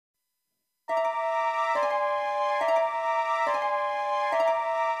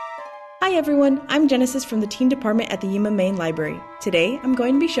Hi everyone, I'm Genesis from the Teen Department at the Yuma Main Library. Today, I'm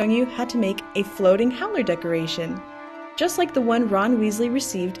going to be showing you how to make a floating howler decoration, just like the one Ron Weasley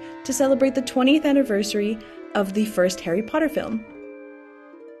received to celebrate the 20th anniversary of the first Harry Potter film.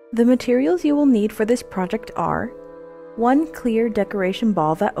 The materials you will need for this project are 1 clear decoration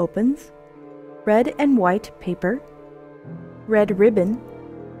ball that opens, red and white paper, red ribbon,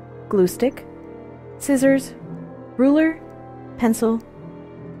 glue stick, scissors, ruler, pencil,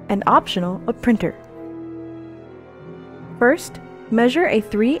 and optional, a printer. First, measure a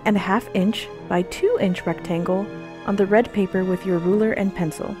 3.5 inch by 2 inch rectangle on the red paper with your ruler and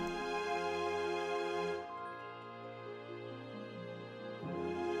pencil.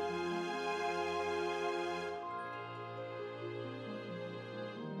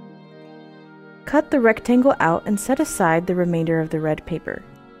 Cut the rectangle out and set aside the remainder of the red paper.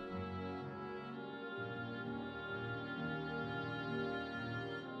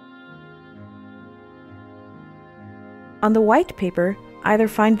 On the white paper, either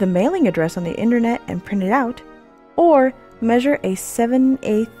find the mailing address on the internet and print it out, or measure a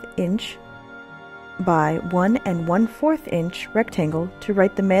 7/8 inch by 1 1/4 inch rectangle to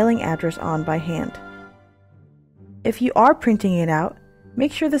write the mailing address on by hand. If you are printing it out,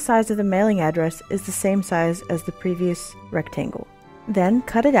 make sure the size of the mailing address is the same size as the previous rectangle. Then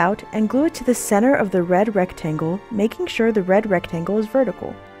cut it out and glue it to the center of the red rectangle, making sure the red rectangle is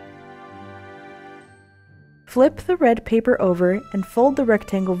vertical. Flip the red paper over and fold the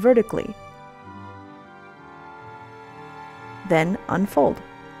rectangle vertically. Then unfold.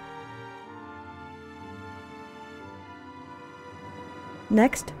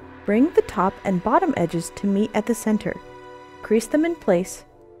 Next, bring the top and bottom edges to meet at the center. Crease them in place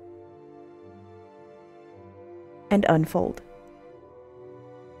and unfold.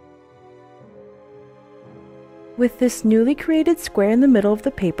 With this newly created square in the middle of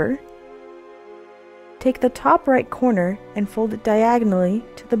the paper, take the top right corner and fold it diagonally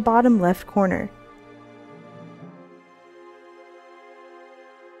to the bottom left corner.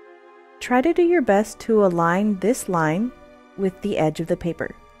 Try to do your best to align this line with the edge of the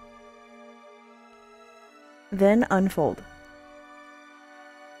paper. Then unfold.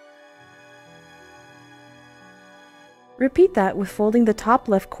 Repeat that with folding the top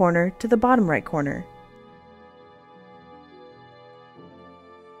left corner to the bottom right corner.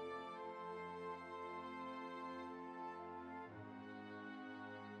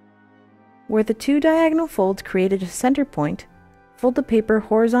 Where the 2 diagonal folds created a center point, fold the paper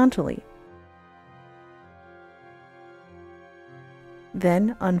horizontally.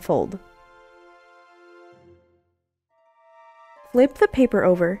 Then unfold. Flip the paper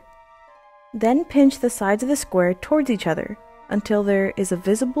over, then pinch the sides of the square towards each other until there is a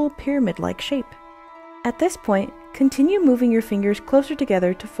visible pyramid-like shape. At this point, continue moving your fingers closer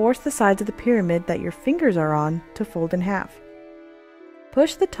together to force the sides of the pyramid that your fingers are on to fold in half.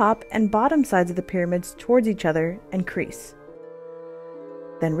 Push the top and bottom sides of the pyramids towards each other and crease.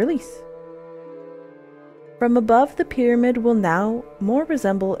 Then release. From above, the pyramid will now more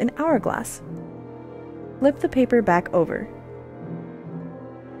resemble an hourglass. Flip the paper back over.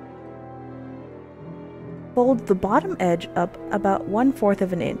 Fold the bottom edge up about 1/4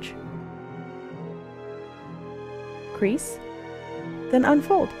 of an inch. Crease, then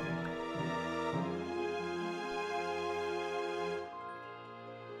unfold.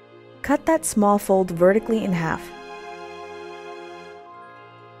 Cut that small fold vertically in half.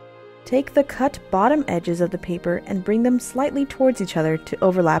 Take the cut bottom edges of the paper and bring them slightly towards each other to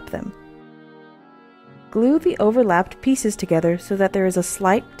overlap them. Glue the overlapped pieces together so that there is a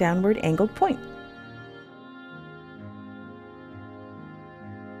slight downward angled point.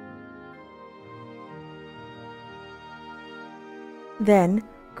 Then,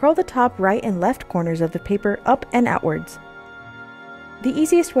 curl the top right and left corners of the paper up and outwards. The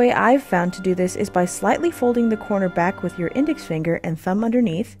easiest way I've found to do this is by slightly folding the corner back with your index finger and thumb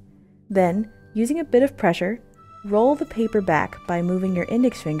underneath, then, using a bit of pressure, roll the paper back by moving your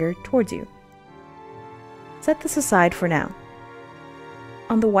index finger towards you. Set this aside for now.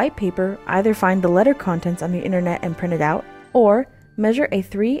 On the white paper, either find the letter contents on the internet and print it out, or measure a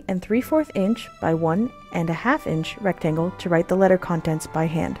 3 3/4 inch by 1 1/2 inch rectangle to write the letter contents by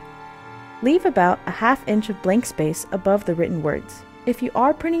hand. Leave about a 1/2 inch of blank space above the written words. If you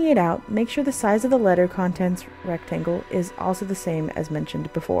are printing it out, make sure the size of the letter contents rectangle is also the same as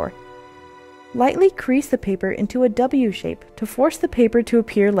mentioned before. Lightly crease the paper into a W shape to force the paper to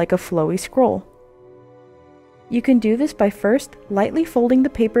appear like a flowy scroll. You can do this by first lightly folding the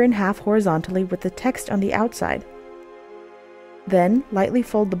paper in half horizontally with the text on the outside. Then, lightly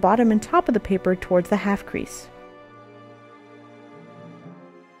fold the bottom and top of the paper towards the half crease.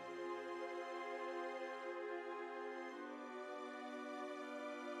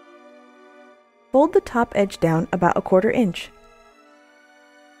 Fold the top edge down about 1/4 inch.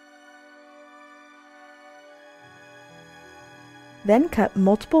 Then cut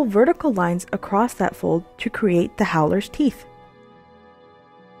multiple vertical lines across that fold to create the howler's teeth.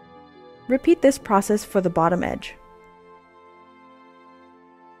 Repeat this process for the bottom edge.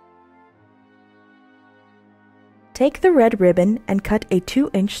 Take the red ribbon and cut a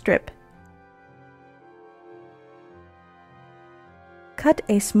 2-inch strip. Cut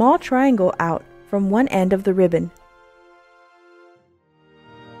a small triangle out from one end of the ribbon.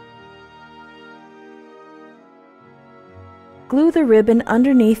 Glue the ribbon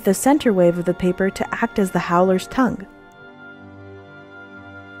underneath the center wave of the paper to act as the howler's tongue.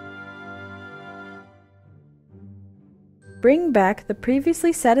 Bring back the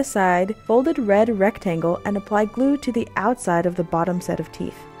previously set aside folded red rectangle and apply glue to the outside of the bottom set of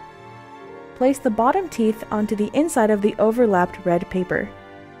teeth. Place the bottom teeth onto the inside of the overlapped red paper.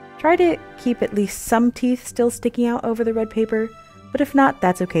 Try to keep at least some teeth still sticking out over the red paper, but if not,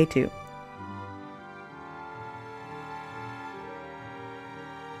 that's okay too.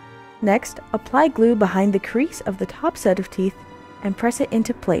 Next, apply glue behind the crease of the top set of teeth and press it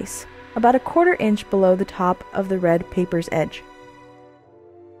into place, about 1/4 inch below the top of the red paper's edge.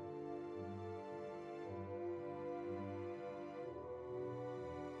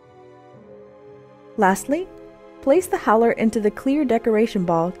 Lastly, place the howler into the clear decoration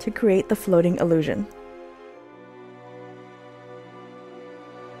ball to create the floating illusion.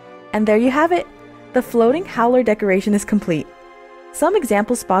 And there you have it! The floating howler decoration is complete. Some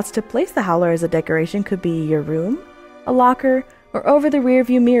example spots to place the howler as a decoration could be your room, a locker, or over the rear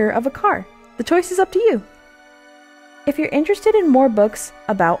view mirror of a car. The choice is up to you. If you're interested in more books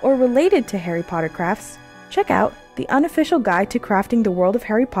about or related to Harry Potter crafts, check out The Unofficial Guide to Crafting the World of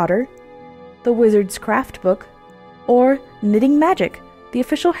Harry Potter, The Wizard's Craft Book, or Knitting Magic, the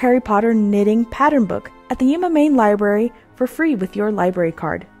official Harry Potter knitting pattern book at the Yuma Main Library for free with your library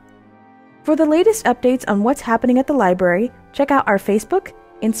card. For the latest updates on what's happening at the library, check out our Facebook,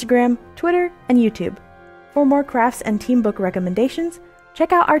 Instagram, Twitter, and YouTube. For more crafts and team book recommendations,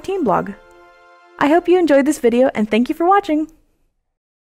 check out our team blog. I hope you enjoyed this video and thank you for watching!